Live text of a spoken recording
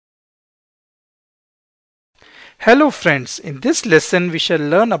Hello friends, in this lesson we shall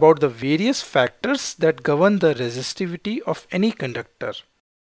learn about the various factors that govern the resistivity of any conductor.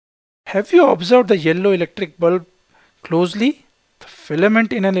 Have you observed the yellow electric bulb closely? The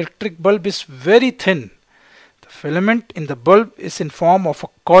filament in an electric bulb is very thin. The filament in the bulb is in form of a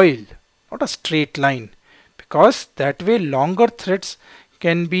coil, not a straight line, because that way longer threads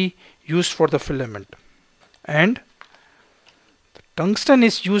can be used for the filament. And the tungsten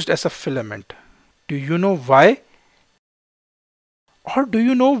is used as a filament. Do you know why? Or do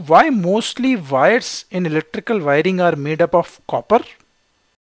you know why mostly wires in electrical wiring are made up of copper?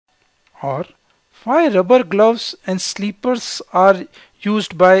 Or why rubber gloves and sleepers are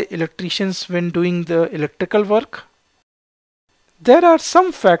used by electricians when doing the electrical work? There are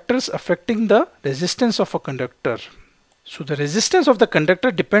some factors affecting the resistance of a conductor. So the resistance of the conductor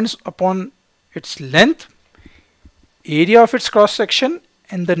depends upon its length, area of its cross section,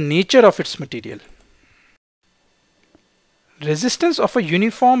 and the nature of its material. Resistance of a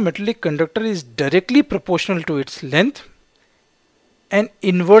uniform metallic conductor is directly proportional to its length and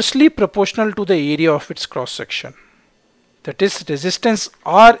inversely proportional to the area of its cross section. That is, resistance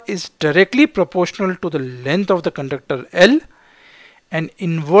R is directly proportional to the length of the conductor L and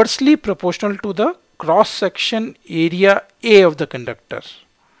inversely proportional to the cross section area A of the conductor.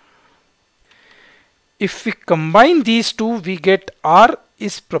 If we combine these two, we get R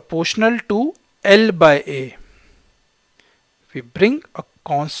is proportional to L by A. We bring a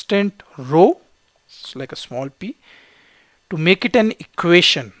constant rho, it's like a small p, to make it an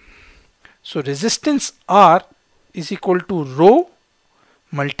equation. So resistance R is equal to rho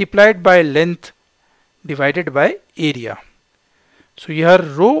multiplied by length divided by area. So here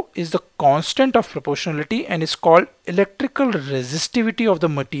rho is the constant of proportionality and is called electrical resistivity of the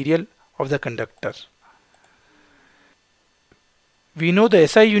material of the conductor. We know the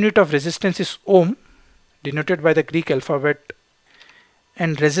SI unit of resistance is ohm, denoted by the Greek alphabet,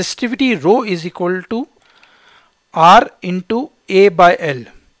 and resistivity rho is equal to R into A by L.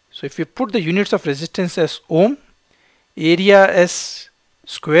 So if we put the units of resistance as ohm, area as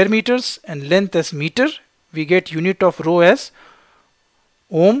square meters and length as meter, we get unit of rho as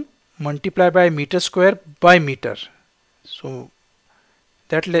ohm multiplied by meter square by meter. So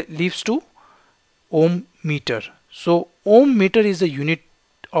that leaves to ohm meter. So ohm meter is the unit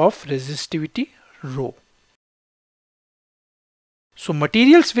of resistivity rho. So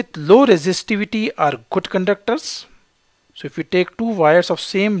materials with low resistivity are good conductors. So if we take two wires of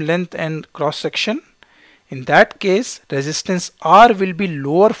same length and cross section, in that case resistance R will be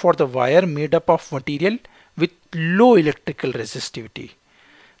lower for the wire made up of material with low electrical resistivity.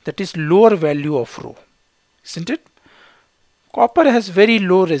 That is lower value of rho, isn't it? Copper has very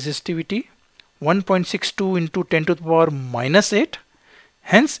low resistivity, 1.62 into 10 to the power minus 8.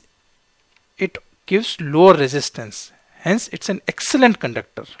 Hence it gives lower resistance. Hence it's an excellent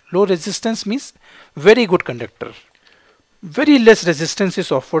conductor. Low resistance means very good conductor. Very less resistance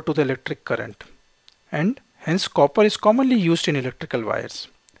is offered to the electric current, and hence copper is commonly used in electrical wires.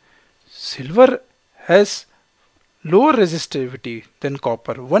 Silver has lower resistivity than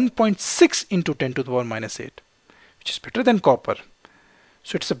copper, 1.6 into 10 to the power minus 8, which is better than copper.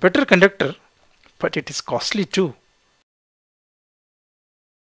 So it's a better conductor, but it is costly too.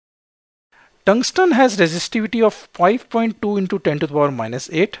 Tungsten has resistivity of 5.2 into 10 to the power minus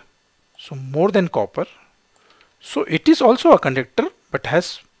 8, so more than copper. So it is also a conductor but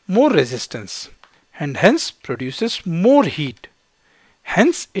has more resistance and hence produces more heat.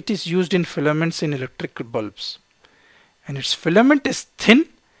 Hence it is used in filaments in electric bulbs. And its filament is thin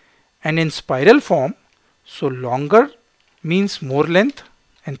and in spiral form, so longer means more length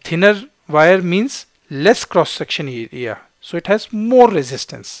and thinner wire means less cross section area. So it has more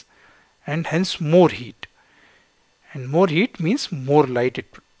resistance and hence more heat, and more heat means more light it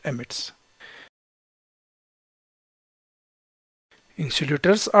emits.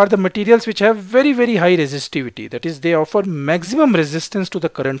 Insulators are the materials which have very high resistivity, that is they offer maximum resistance to the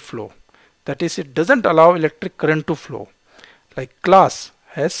current flow, that is it doesn't allow electric current to flow. Like glass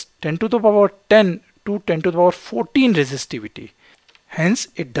has 10 to the power 10 to 10 to the power 14 resistivity, hence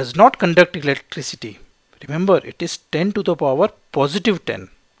it does not conduct electricity. Remember, it is 10 to the power positive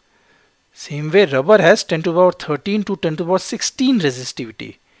 10. Same way rubber has 10 to the power 13 to 10 to the power 16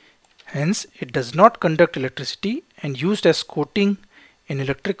 resistivity. Hence it does not conduct electricity and used as coating in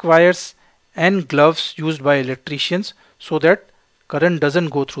electric wires and gloves used by electricians so that current doesn't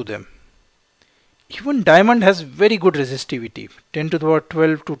go through them. Even diamond has very good resistivity, 10 to the power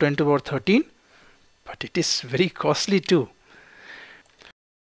 12 to 10 to the power 13, but it is very costly too.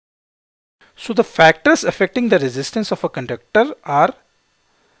 So the factors affecting the resistance of a conductor are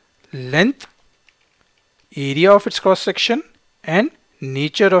length, area of its cross section and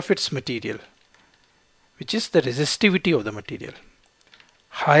nature of its material, which is the resistivity of the material.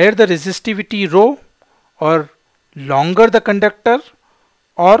 Higher the resistivity rho, or longer the conductor,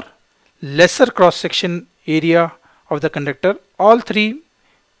 or lesser cross section area of the conductor, all three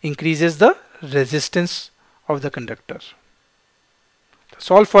increases the resistance of the conductor. That's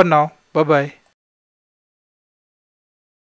all for now. Bye bye.